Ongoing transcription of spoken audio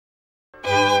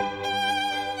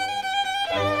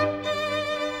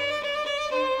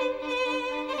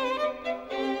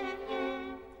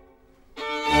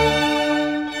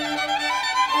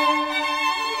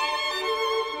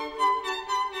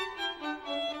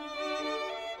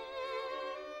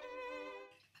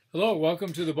Hello,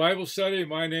 welcome to the Bible study.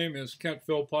 My name is Kent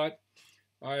Philpott.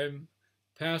 I'm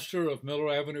pastor of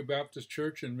Miller Avenue Baptist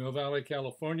Church in Mill Valley,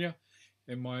 California,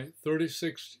 in my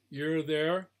 36th year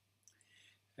there.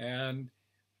 And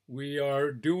we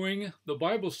are doing the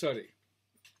Bible study,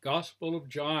 Gospel of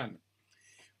John.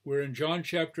 We're in John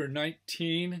chapter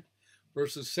 19,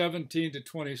 verses 17 to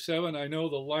 27. I know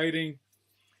the lighting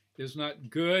is not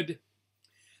good.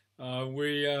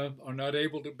 We are not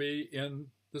able to be in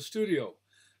the studio.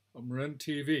 We're on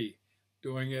TV,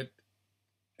 doing it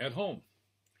at home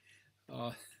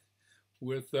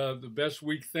with the best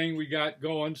week thing we got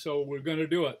going, so we're going to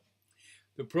do it.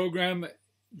 The program,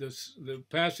 the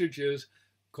passage is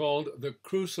called the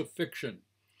Crucifixion.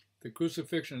 The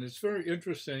Crucifixion. It's very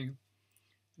interesting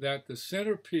that the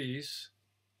centerpiece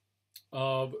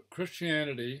of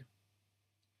Christianity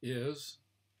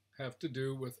have to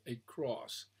do with a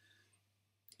cross,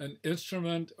 an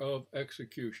instrument of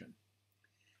execution.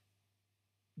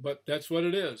 But that's what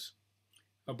it is.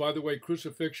 By the way,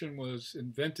 crucifixion was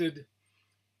invented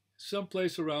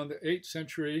someplace around the 8th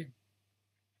century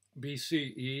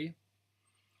BCE.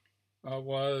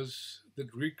 The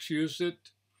Greeks used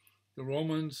it, the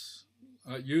Romans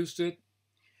used it,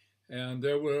 and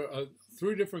there were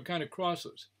 3 different kind of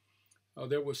crosses.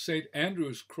 There was St.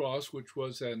 Andrew's cross, which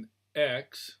was an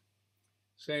X,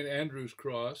 St. Andrew's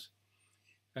cross.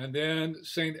 And then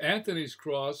St. Anthony's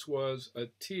cross was a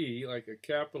T, like a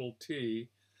capital T.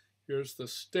 Here's the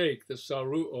stake, the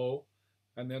saruo,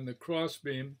 and then the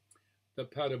crossbeam, the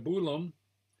patibulum.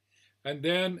 And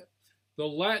then the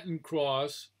Latin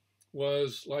cross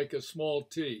was like a small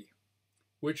T,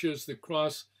 which is the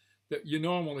cross that you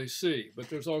normally see, but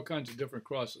there's all kinds of different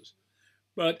crosses.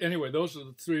 But anyway, those are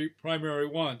the 3 primary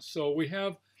ones. So we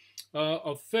have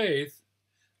a faith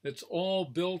that's all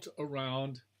built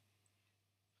around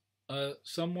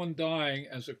someone dying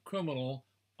as a criminal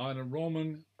on a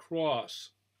Roman cross.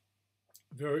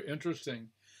 Very interesting.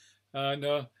 And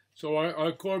so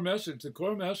our core message, the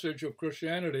core message of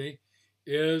Christianity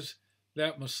is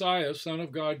that Messiah, Son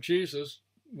of God, Jesus,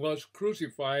 was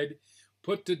crucified,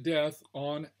 put to death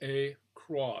on a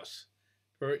cross.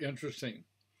 Very interesting.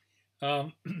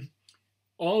 All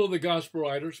of the gospel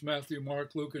writers, Matthew,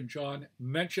 Mark, Luke, and John,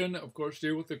 mention, of course,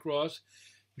 deal with the cross.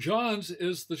 John's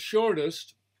is the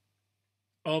shortest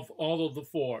of all of the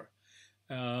 4.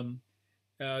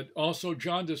 Also,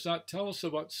 John does not tell us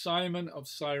about Simon of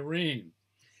Cyrene.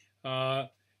 And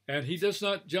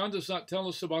John does not tell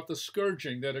us about the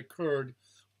scourging that occurred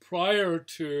prior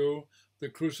to the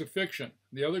crucifixion.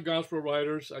 The other gospel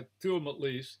writers, 2 of them at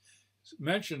least,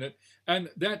 mention it. And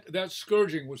that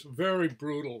scourging was very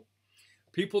brutal.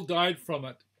 People died from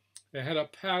it. They had a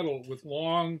paddle with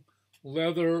long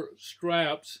leather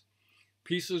straps,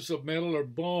 pieces of metal or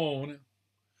bone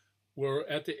were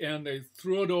at the end. They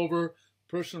threw it over.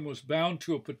 The person was bound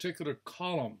to a particular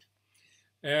column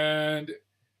and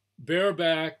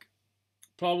bareback,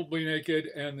 probably naked,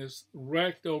 and this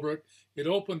wrecked over it. It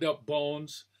opened up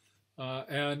bones,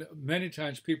 and many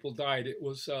times people died. It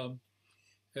was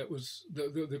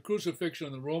the crucifixion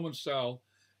in the Roman style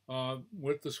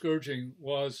with the scourging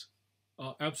was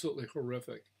absolutely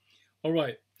horrific. All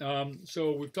right,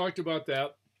 so we've talked about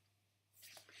that.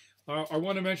 I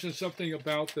want to mention something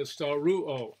about the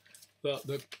staruo,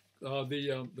 the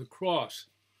cross.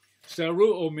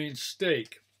 Staruo means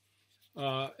stake,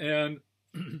 and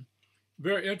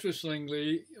very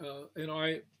interestingly,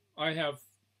 I have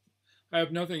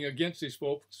nothing against these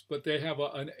folks, but they have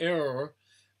an error.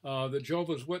 The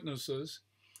Jehovah's Witnesses,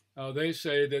 they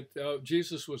say that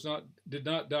Jesus did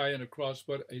not die on a cross,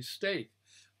 but a stake.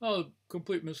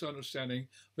 Complete misunderstanding.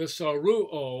 The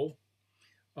saruo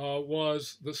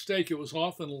was the stake. It was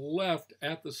often left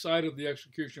at the site of the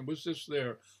execution. It was just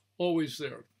there, always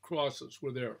there. Crosses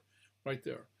were there, right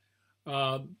there.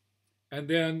 And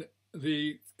then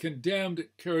the condemned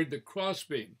carried the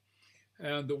crossbeam.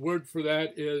 And the word for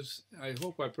that is, I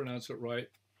hope I pronounce it right,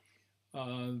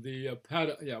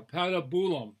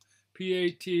 patibulum,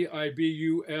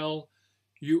 Patibulum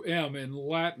in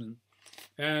Latin.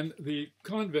 And the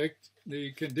convict,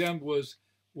 the condemned,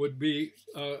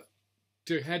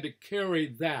 had to carry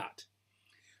that,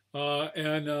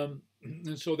 and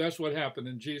so that's what happened.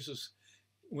 And Jesus,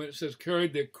 when it says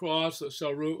carried the cross, the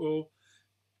saruo,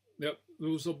 that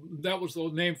was the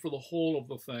name for the whole of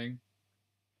the thing.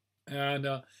 And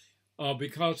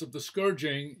because of the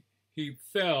scourging, he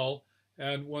fell,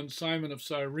 and when Simon of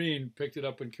Cyrene picked it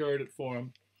up and carried it for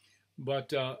him,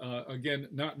 but again,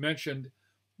 not mentioned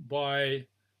by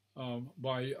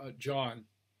John.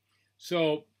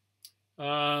 So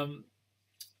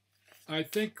I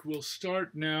think we'll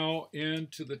start now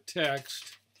into the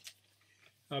text.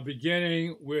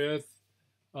 beginning with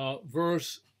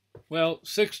verse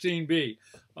 16b.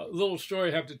 A little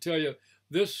story I have to tell you.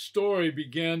 This story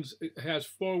begins, it has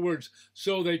 4 words.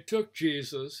 So they took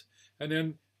Jesus,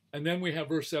 and then we have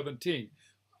verse 17.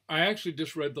 I actually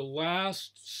just read the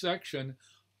last section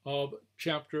of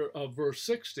verse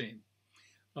 16.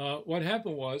 What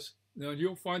happened was,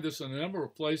 you'll find this in a number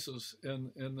of places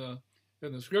in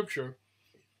the scripture.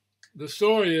 The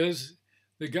story is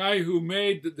the guy who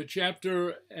made the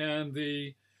chapter and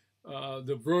the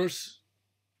verse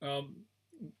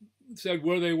said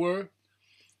where they were.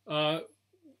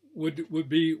 Would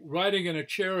be riding in a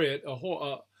chariot,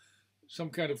 some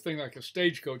kind of thing like a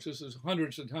stagecoach. This is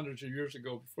hundreds and hundreds of years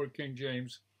ago, before King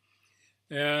James.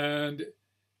 And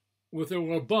if there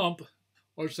were a bump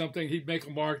or something, he'd make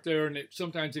a mark there, and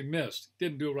sometimes he missed,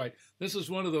 didn't do it right. This is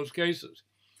one of those cases.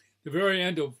 The very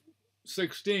end of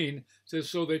 16 says,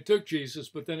 so they took Jesus,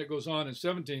 but then it goes on in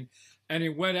 17, and he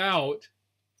went out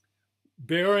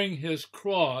bearing his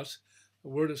cross. The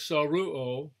word is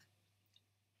saruo,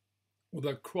 with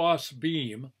a cross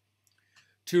beam,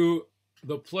 to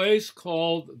the place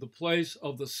called the place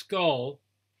of the skull.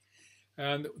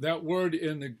 And that word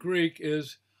in the Greek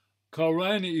is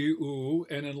craniou,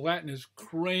 and in Latin is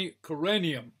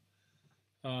cranium,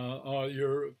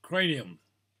 your cranium,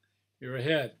 your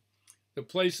head, the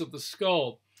place of the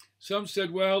skull. Some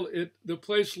said, well, the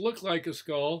place looked like a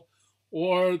skull,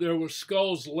 or there were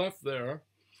skulls left there.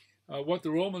 What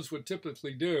the Romans would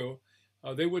typically do,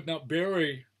 they would not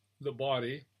bury the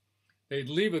body; they'd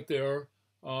leave it there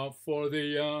for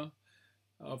the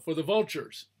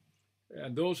vultures,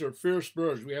 and those are fierce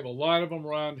birds. We have a lot of them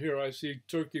around here. I see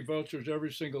turkey vultures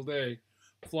every single day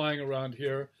flying around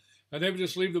here, and they would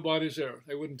just leave the bodies there.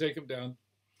 They wouldn't take them down.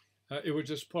 It was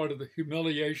just part of the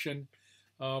humiliation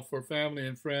for family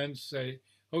and friends. Say,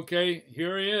 okay,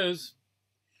 here he is.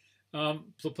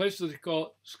 The place of the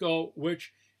skull,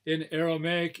 which in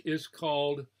Aramaic is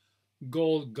called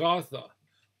Golgotha.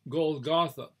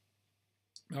 Golgotha.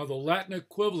 Now, the Latin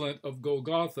equivalent of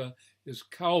Golgotha is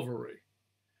Calvary.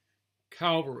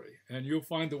 Calvary, and you'll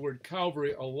find the word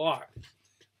Calvary a lot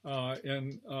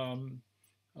in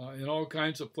all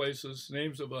kinds of places.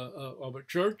 Names of a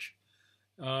church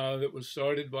that was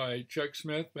started by Chuck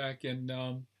Smith back in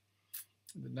the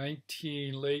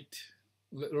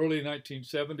early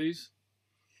 1970s,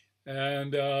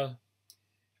 and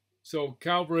so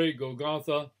Calvary,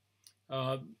 Golgotha.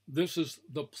 This is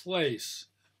the place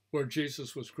where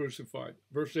Jesus was crucified.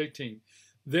 Verse 18,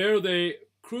 there they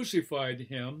crucified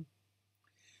him,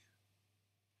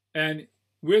 and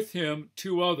with him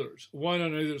 2 others, one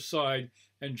on either side,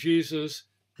 and Jesus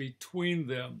between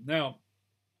them. Now,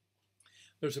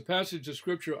 there's a passage of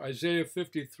scripture, Isaiah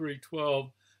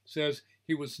 53:12 says,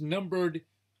 he was numbered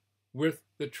with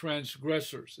the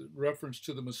transgressors, in reference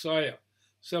to the Messiah,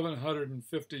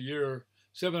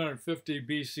 750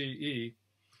 BCE,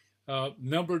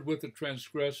 numbered with the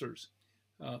transgressors.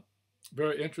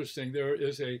 Very interesting. There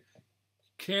is a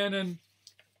Canon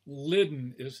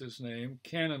Liddon is his name,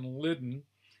 Canon Liddon.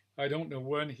 I don't know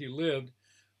when he lived,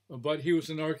 but he was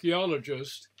an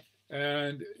archaeologist,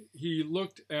 and he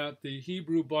looked at the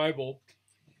Hebrew Bible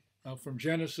from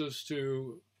Genesis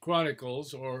to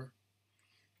Chronicles, or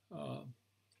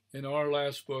in our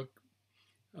last book,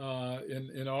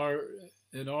 in our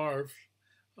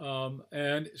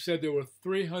and said there were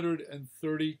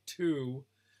 332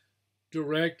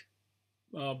 direct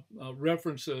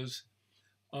references,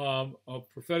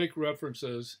 prophetic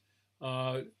references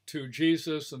to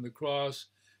Jesus and the cross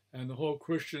and the whole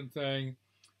Christian thing,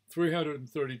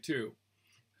 332.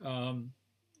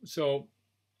 So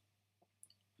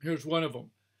here's one of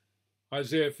them,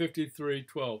 Isaiah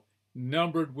 53:12,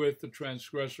 numbered with the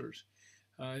transgressors.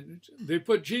 They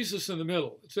put Jesus in the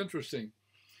middle. It's interesting.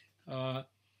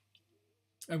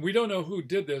 And we don't know who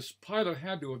did this. Pilate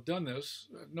had to have done this.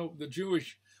 No, the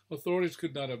Jewish authorities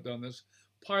could not have done this.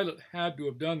 Pilate had to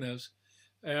have done this.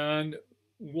 And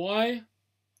why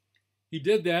he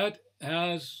did that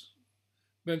has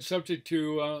been subject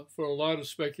to for a lot of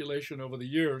speculation over the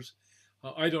years.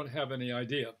 I don't have any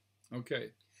idea.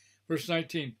 Okay. Verse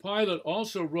 19, Pilate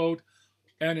also wrote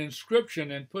an inscription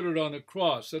and put it on the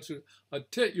cross. That's a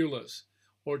titulus,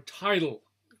 or title,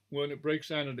 when it breaks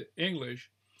down into English.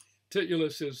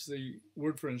 Titulus is the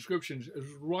word for inscriptions,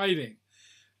 is writing.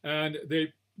 And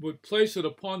they would place it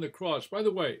upon the cross. By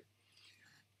the way,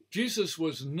 Jesus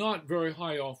was not very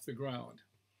high off the ground.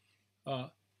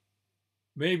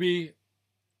 Maybe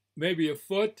a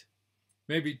foot,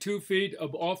 maybe 2 feet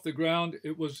off the ground.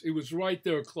 It was right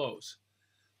there close.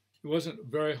 It wasn't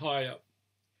very high up.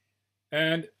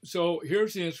 And so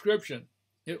here's the inscription.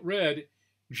 It read,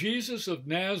 Jesus of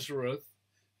Nazareth,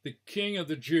 the King of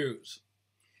the Jews.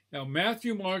 Now,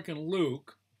 Matthew, Mark, and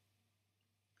Luke,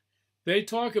 they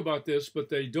talk about this, but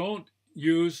they don't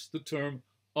use the term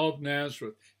of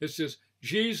Nazareth. It's just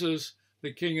Jesus,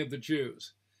 the King of the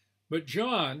Jews. But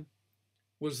John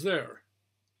was there.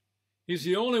 He's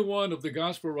the only one of the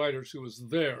gospel writers who was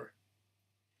there.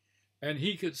 And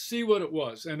he could see what it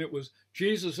was. And it was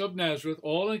Jesus of Nazareth,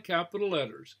 all in capital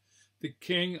letters, the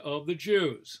King of the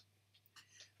Jews.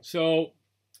 So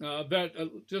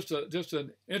just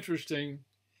an interesting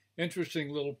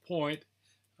little point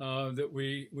that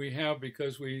we have,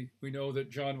 because we know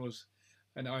that John was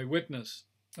an eyewitness.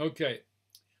 Okay,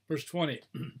 verse 20.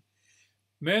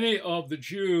 Many of the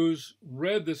Jews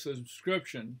read this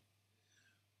inscription,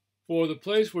 for the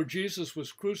place where Jesus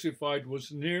was crucified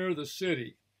was near the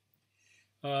city.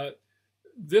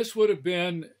 This would have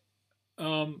been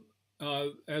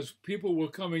as people were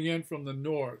coming in from the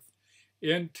north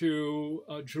into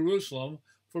Jerusalem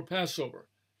for Passover,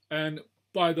 and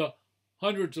by the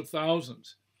hundreds of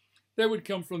thousands. They would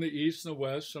come from the east and the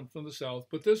west, some from the south,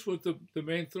 but this was the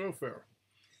main thoroughfare,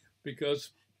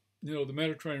 because the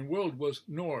Mediterranean world was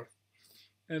north.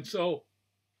 And so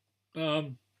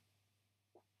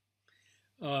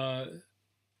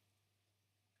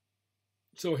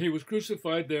so he was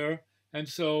crucified there, and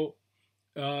so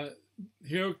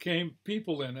here came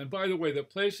people in. And by the way, the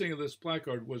placing of this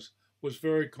placard was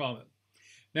very common.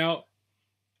 Now,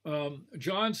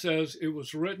 John says it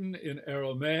was written in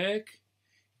Aramaic,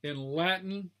 in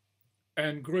Latin,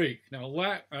 and Greek. Now,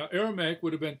 Aramaic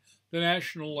would have been the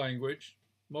national language.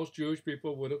 Most Jewish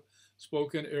people would have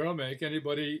spoken Aramaic.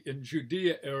 Anybody in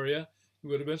Judea area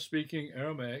would have been speaking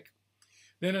Aramaic.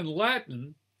 Then in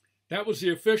Latin, that was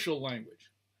the official language.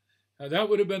 That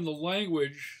would have been the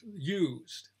language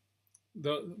used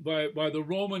by the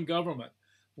Roman government,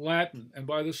 Latin, and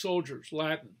by the soldiers,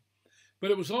 Latin.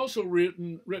 But it was also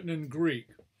written in Greek.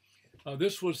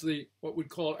 This was what we'd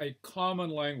call a common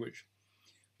language.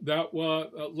 That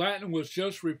Latin was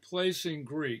just replacing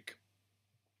Greek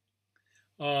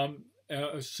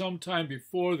sometime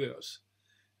before this,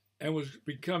 and was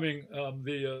becoming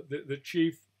the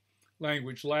chief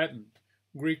language, Latin.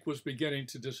 Greek was beginning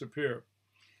to disappear.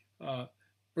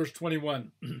 Verse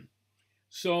 21.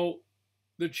 So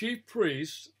the chief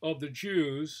priests of the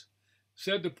Jews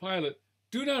said to Pilate,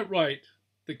 "Do not write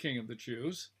the King of the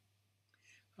Jews."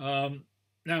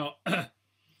 Now,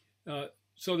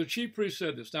 so the chief priest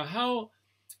said this. Now,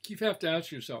 you have to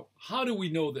ask yourself, how do we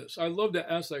know this? I love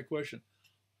to ask that question.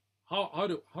 How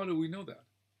do we know that?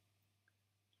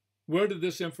 Where did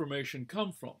this information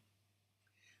come from?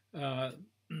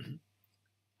 In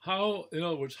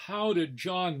other words, how did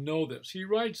John know this? He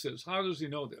writes this. How does he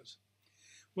know this?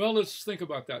 Well, let's think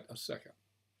about that a second.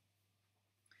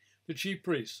 The chief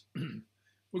priests.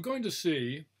 We're going to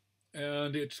see,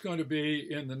 and it's going to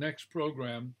be in the next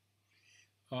program,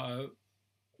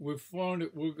 we're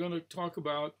going to talk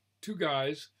about two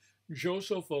guys,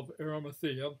 Joseph of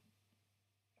Arimathea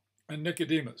and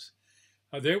Nicodemus.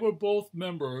 They were both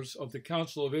members of the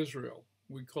Council of Israel.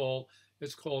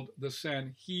 It's called the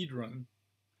Sanhedrin.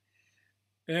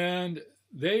 And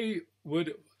they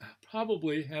would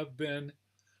probably have been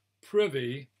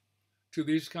privy to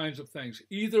these kinds of things,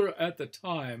 either at the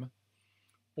time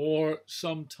or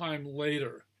sometime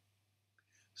later.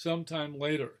 Sometime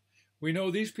later. We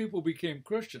know these people became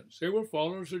Christians. They were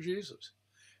followers of Jesus.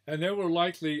 And there were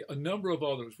likely a number of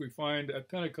others. We find at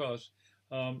Pentecost,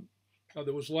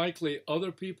 there was likely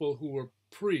other people who were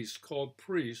priests, called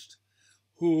priests,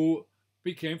 who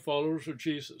became followers of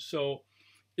Jesus. So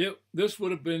this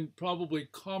would have been probably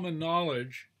common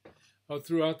knowledge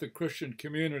throughout the Christian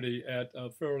community at a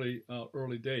fairly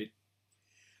early date.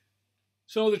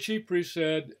 So the chief priest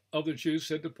of the Jews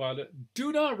said to Pilate,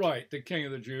 "Do not write the King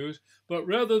of the Jews, but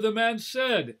rather the man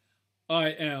said,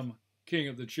 'I am King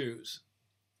of the Jews.'"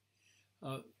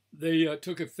 They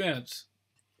took offense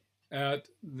at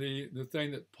the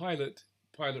thing that Pilate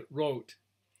wrote.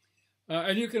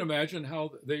 And you can imagine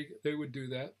how they would do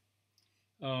that.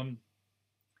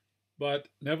 But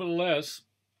nevertheless,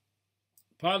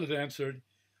 Pilate answered,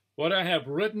 "What I have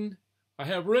written, I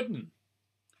have written."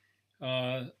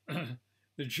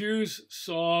 The Jews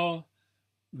saw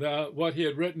what he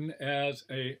had written as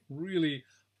a really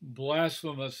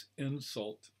blasphemous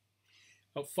insult.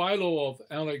 Philo of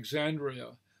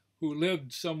Alexandria, who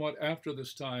lived somewhat after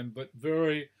this time, but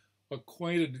very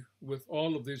acquainted with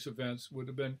all of these events, would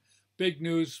have been big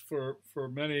news for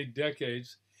many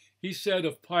decades. He said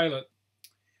of Pilate,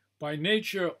 "By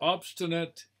nature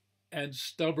obstinate and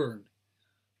stubborn."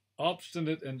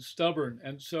 Obstinate and stubborn.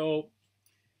 And so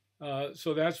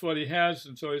that's what he has.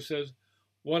 And so he says,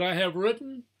 What I have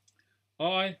written,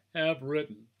 I have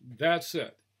written. That's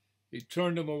it. He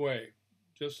turned them away,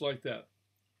 just like that.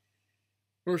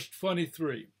 Verse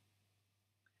 23.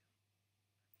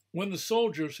 When the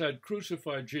soldiers had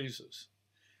crucified Jesus,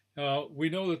 we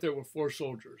know that there were 4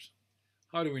 soldiers.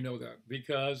 How do we know that?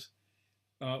 Because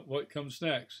what comes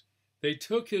next? They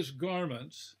took his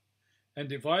garments and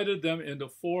divided them into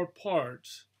 4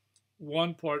 parts,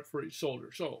 1 part for each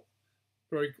soldier. So,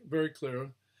 very, very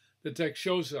clear. The text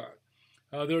shows that.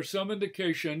 There's some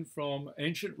indication from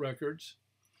ancient records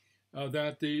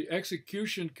that the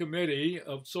execution committee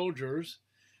of soldiers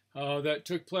that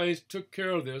took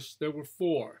care of this. There were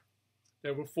 4.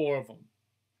 There were 4 of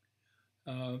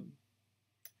them.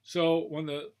 So when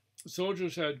the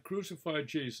soldiers had crucified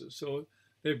Jesus, so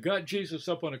they've got Jesus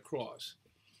up on a cross.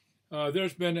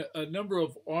 There's been a number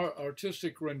of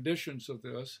artistic renditions of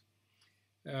this,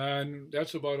 and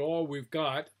that's about all we've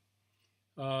got.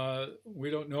 We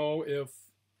don't know if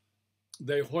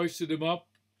they hoisted him up.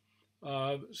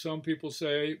 Some people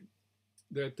say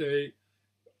that they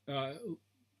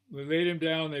laid him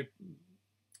down, they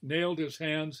nailed his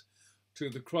hands to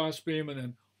the crossbeam and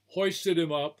then hoisted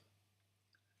him up.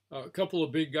 A couple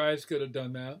of big guys could have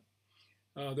done that.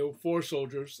 There were 4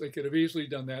 soldiers. They could have easily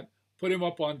done that. Put him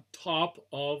up on top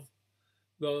of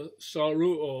the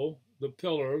saruo, the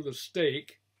pillar, the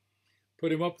stake.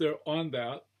 Put him up there on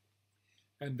that.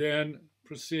 And then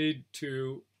proceed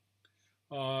to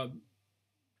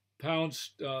pound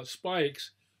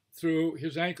spikes through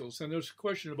his ankles. And there's a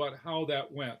question about how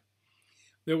that went.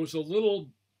 There was a little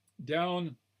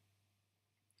down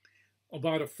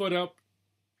about a foot up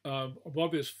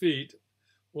above his feet,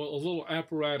 well, a little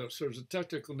apparatus. There's a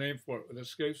technical name for it. It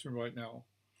escapes me right now.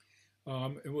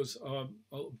 It was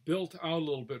built out a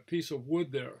little bit, piece of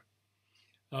wood there,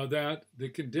 that the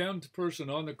condemned person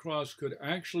on the cross could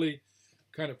actually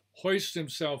kind of hoist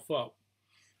himself up.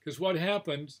 Because what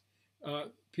happened,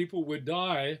 people would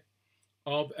die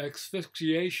of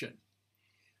asphyxiation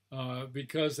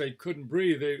because they couldn't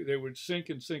breathe. They would sink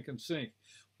and sink and sink.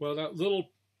 Well, that little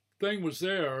thing was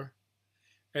there,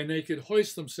 and they could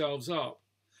hoist themselves up.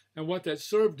 And what that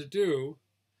served to do,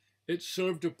 it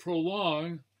served to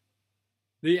prolong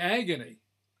the agony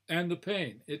and the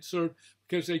pain. It served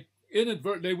because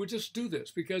they would just do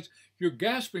this because you're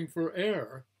gasping for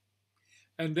air,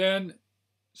 and then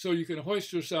so you can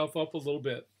hoist yourself up a little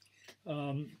bit.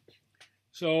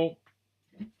 So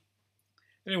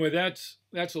anyway, that's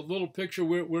a little picture.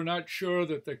 We're not sure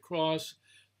that the cross,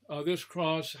 this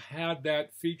cross, had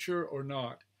that feature or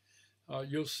not.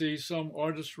 You'll see some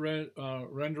artist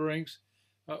renderings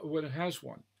when it has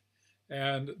one,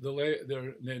 and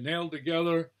they're nailed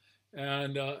together,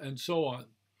 and so on.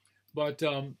 But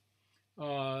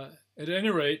at any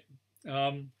rate,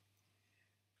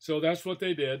 so that's what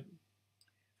they did.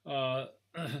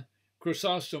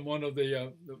 Chrysostom, one of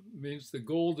means the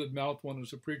golden mouth one,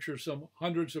 was a preacher some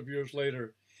hundreds of years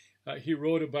later. He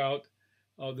wrote about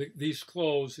these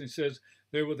clothes. He says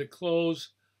they were the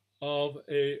clothes of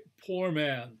a poor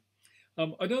man.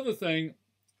 Another thing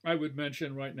I would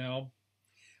mention right now,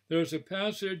 there's a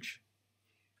passage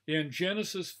in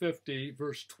Genesis 50,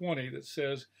 verse 20, that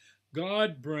says,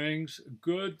 God brings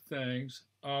good things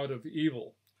out of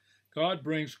evil. God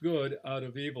brings good out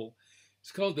of evil.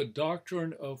 It's called the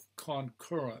doctrine of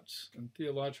concurrence in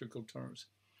theological terms.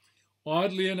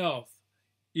 Oddly enough,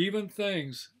 even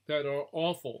things that are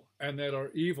awful and that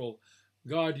are evil,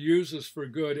 God uses for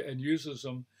good and uses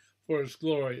them for his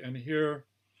glory. And here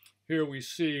we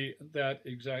see that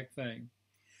exact thing.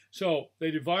 So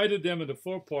they divided them into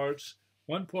 4 parts,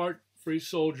 1 part for each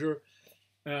soldier,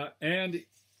 and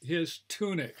his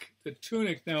tunic. The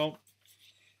tunic, now,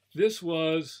 this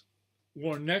was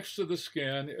worn next to the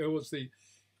skin. It was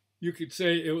you could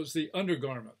say it was the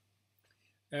undergarment.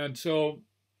 And so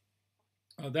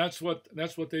that's what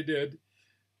they did.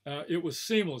 It was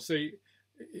seamless.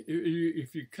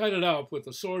 If you cut it up with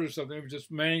a sword or something, they would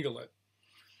just mangle it.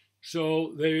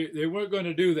 So they weren't going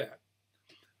to do that.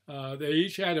 They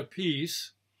each had a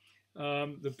piece.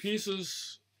 The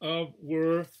pieces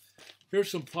were, here's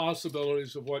some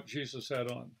possibilities of what Jesus had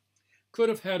on. Could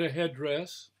have had a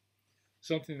headdress,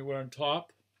 something to wear on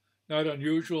top, not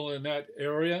unusual in that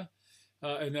area,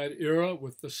 in that era,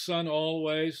 with the sun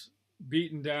always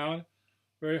beaten down,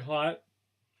 very hot.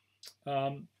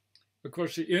 Of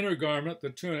course, the inner garment, the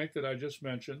tunic that I just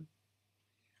mentioned,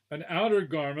 an outer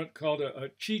garment called a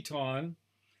chiton,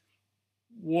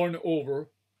 worn over,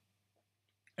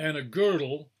 and a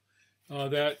girdle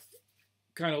that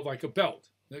kind of like a belt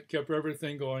that kept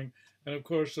everything going, and of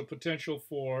course the potential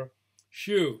for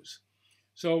shoes.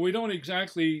 So we don't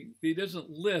exactly, he doesn't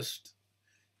list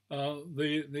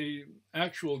the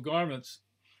actual garments,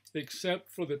 except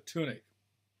for the tunic.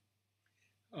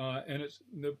 And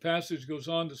the passage goes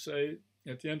on to say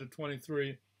at the end of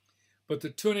 23, but the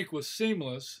tunic was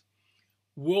seamless,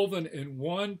 woven in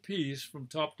one piece from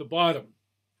top to bottom.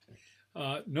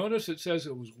 Notice it says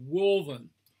it was woven.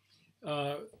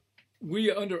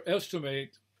 We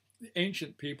underestimate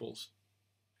ancient peoples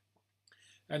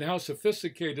and how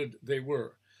sophisticated they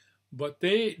were, but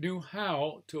they knew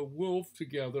how to weave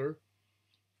together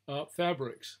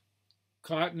fabrics,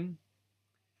 cotton,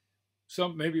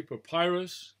 some maybe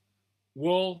papyrus,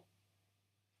 wool.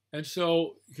 And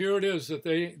so here it is that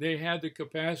they had the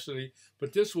capacity,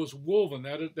 but this was woven.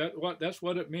 That's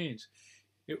what it means.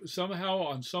 It was somehow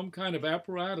on some kind of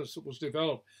apparatus that was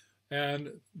developed,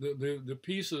 and the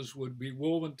pieces would be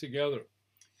woven together.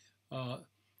 And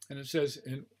it says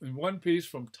in one piece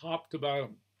from top to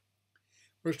bottom.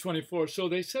 Verse 24, so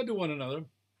they said to one another,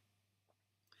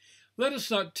 let us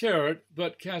not tear it,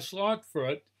 but cast lots for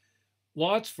it,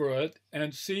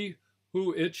 and see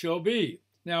who it shall be.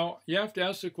 Now, you have to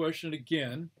ask the question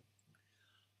again,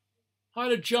 how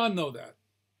did John know that?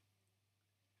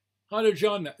 How did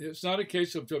John know? It's not a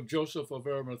case of Joseph of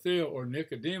Arimathea or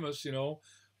Nicodemus,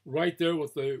 right there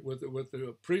with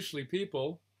the priestly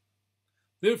people.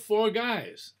 They're four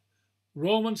guys,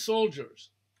 Roman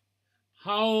soldiers.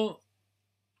 How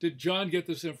did John get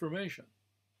this information?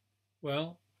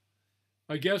 Well,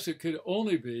 I guess it could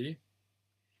only be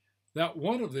that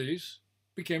one of these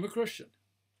became a Christian.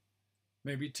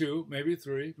 Maybe two, maybe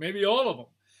three, maybe all of them.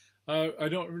 I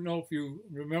don't know if you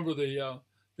remember the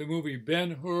movie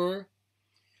Ben-Hur,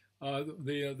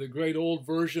 the great old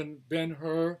version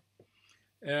Ben-Hur,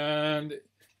 and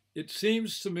it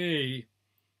seems to me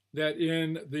that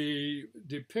in the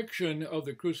depiction of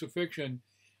the crucifixion,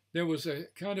 there was a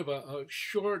kind of a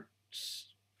short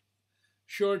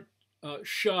shot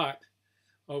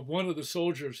of one of the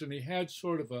soldiers, and he had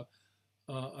sort of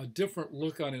a different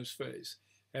look on his face.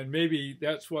 And maybe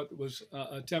that's what was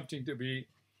attempting to be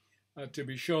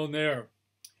shown there.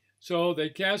 So they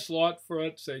cast lot for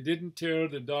it. They didn't tear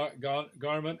the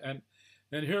garment. And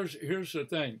here's the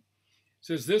thing. It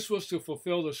says, this was to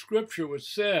fulfill the scripture which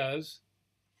says,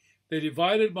 they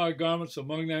divided my garments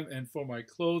among them, and for my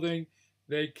clothing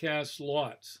they cast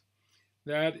lots.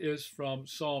 That is from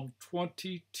Psalm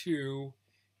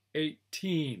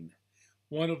 22:18,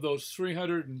 one of those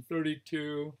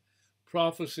 332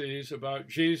 prophecies about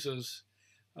Jesus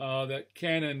that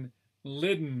Canon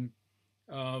Liddon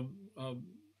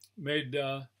made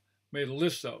a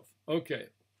list of. Okay.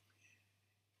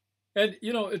 And,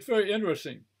 it's very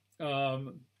interesting.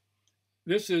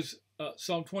 This is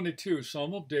Psalm 22,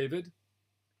 Psalm of David,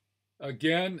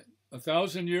 again,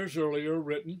 1,000 years earlier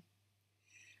written.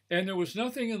 And there was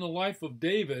nothing in the life of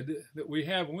David that we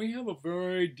have, and we have a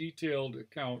very detailed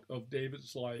account of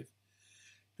David's life,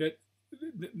 that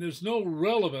there's no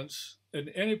relevance in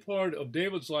any part of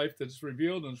David's life that's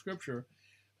revealed in Scripture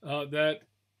that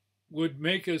would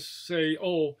make us say,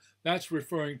 oh, that's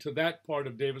referring to that part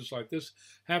of David's life. This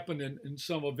happened in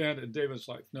some event in David's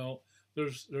life. No,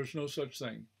 there's no such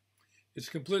thing. It's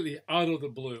completely out of the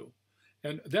blue.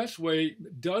 And that's the way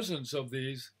dozens of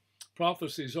these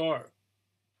prophecies are.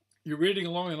 You're reading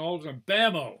along and all of a sudden,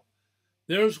 bam-o,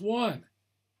 there's one.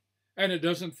 And it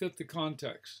doesn't fit the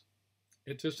context.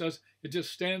 It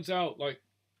just stands out like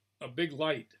a big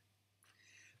light.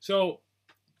 So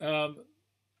they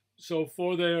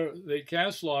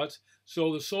cast lots.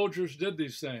 So the soldiers did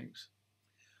these things.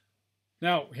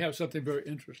 Now we have something very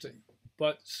interesting.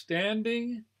 But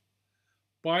standing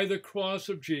by the cross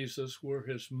of Jesus were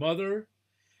his mother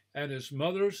and his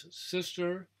mother's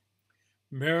sister,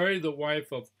 Mary, the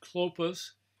wife of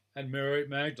Clopas, and Mary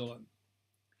Magdalene.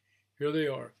 Here they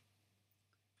are.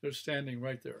 They're standing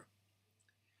right there.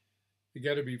 You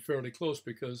got to be fairly close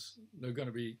because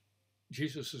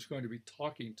Jesus is going to be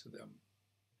talking to them.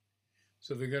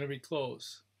 So they're going to be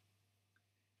close.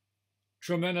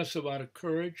 Tremendous amount of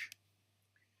courage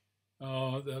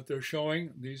that they're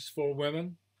showing, these four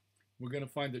women. We're going to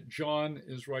find that John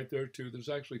is right there too. There's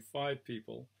actually 5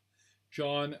 people,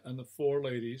 John and the 4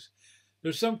 ladies.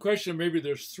 There's some question, maybe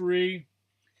there's 3.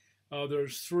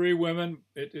 There's 3 women.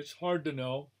 It's hard to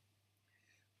know.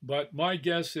 But my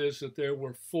guess is that there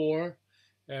were 4,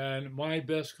 and my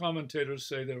best commentators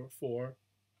say there were 4.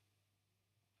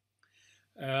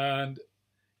 And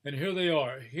here they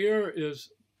are. Here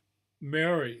is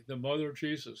Mary, the mother of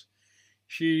Jesus.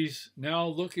 She's now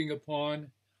looking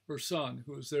upon her son,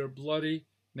 who is there bloody,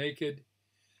 naked,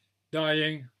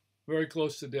 dying, very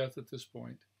close to death at this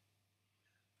point.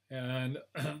 And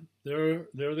there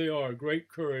they are, great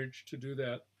courage to do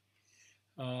that.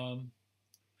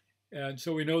 And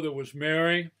so we know there was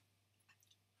Mary,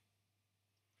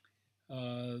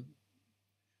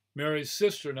 Mary's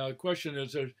sister. Now the question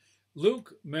is,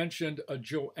 Luke mentioned a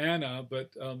Joanna,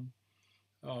 but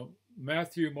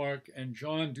Matthew, Mark, and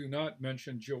John do not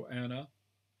mention Joanna.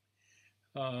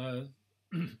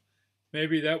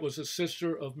 Maybe that was a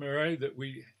sister of Mary that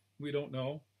we don't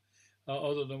know,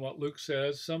 other than what Luke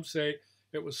says. Some say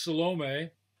it was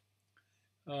Salome.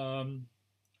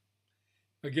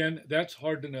 Again, that's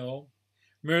hard to know.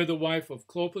 Mary, the wife of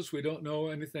Clopas, we don't know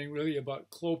anything really about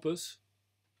Clopas.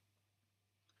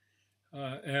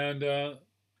 And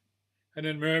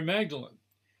then Mary Magdalene.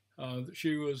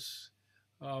 She was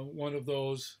one of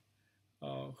those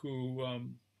who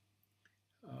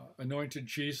anointed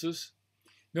Jesus.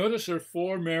 Notice there are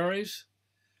 4 Marys,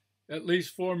 at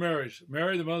least 4 Marys.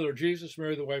 Mary, the mother of Jesus,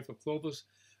 Mary, the wife of Clopas,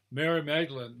 Mary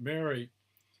Magdalene, Mary.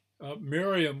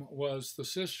 Miriam was the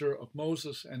sister of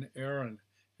Moses and Aaron,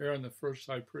 the first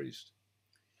high priest.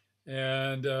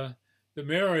 And the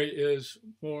Mary is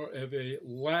more of a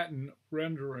Latin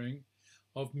rendering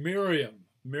of Miriam,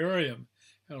 and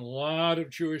a lot of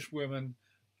Jewish women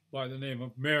by the name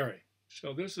of Mary.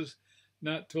 So this is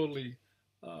not totally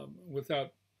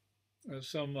without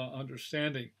some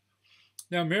understanding.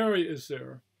 Now Mary is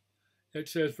there. It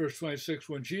says, verse 26,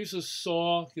 when Jesus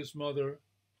saw his mother,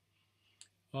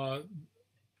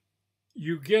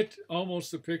 you get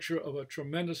almost a picture of a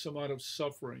tremendous amount of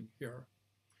suffering here,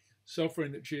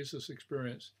 suffering that Jesus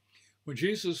experienced. When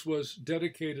Jesus was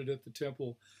dedicated at the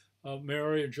temple,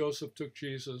 Mary and Joseph took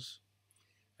Jesus,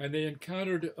 and they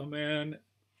encountered a man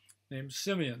named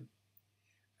Simeon.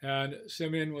 And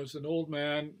Simeon was an old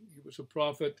man, he was a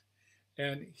prophet,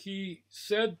 and he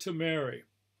said to Mary,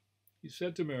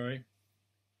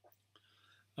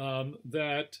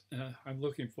 that, I'm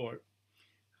looking for it.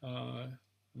 I'm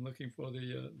looking for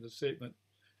the statement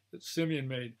that Simeon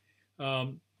made.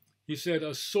 He said,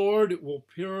 a sword will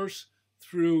pierce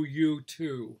through you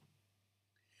too.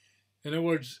 In other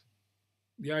words,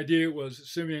 the idea was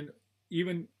Simeon,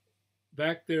 even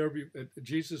back there at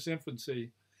Jesus'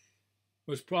 infancy,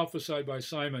 was prophesied by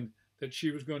Simon that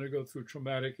she was going to go through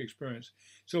traumatic experience.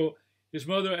 So his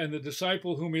mother and the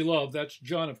disciple whom he loved, that's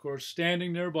John, of course,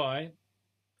 standing nearby.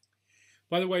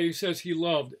 By the way, he says he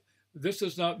loved. This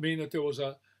does not mean that there was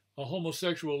a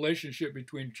homosexual relationship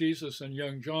between Jesus and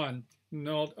young John.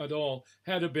 Not at all.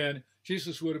 Had it been,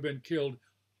 Jesus would have been killed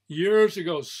years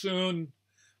ago. Soon,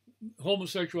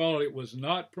 homosexuality was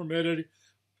not permitted.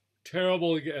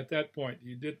 Terrible at that point.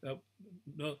 He did.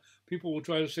 No, people will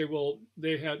try to say, well,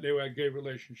 they had a gay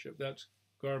relationship. That's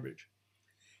garbage.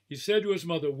 He said to his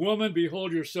mother, woman,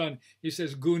 behold your son. He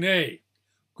says, gune.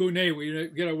 Gune, we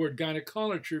get our word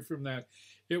gynecology from that.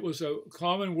 It was a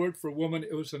common word for woman.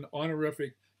 It was an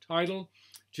honorific title.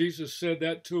 Jesus said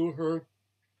that to her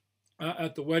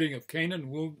at the wedding of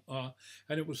Canaan,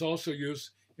 and it was also used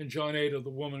in John 8 of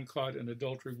the woman caught in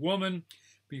adultery. Woman,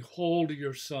 behold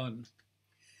your son.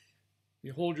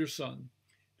 Behold your son.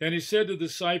 Then he said to the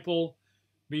disciple,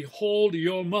 behold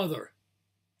your mother.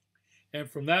 And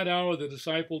from that hour, the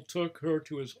disciple took her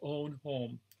to his own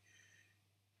home.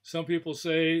 Some people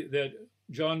say that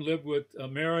John lived with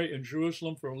Mary in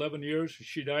Jerusalem for 11 years.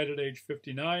 She died at age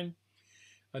 59.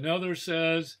 Another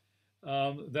says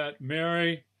that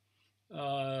Mary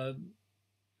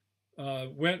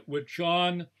went with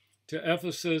John to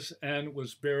Ephesus and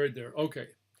was buried there. Okay,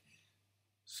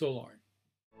 so long.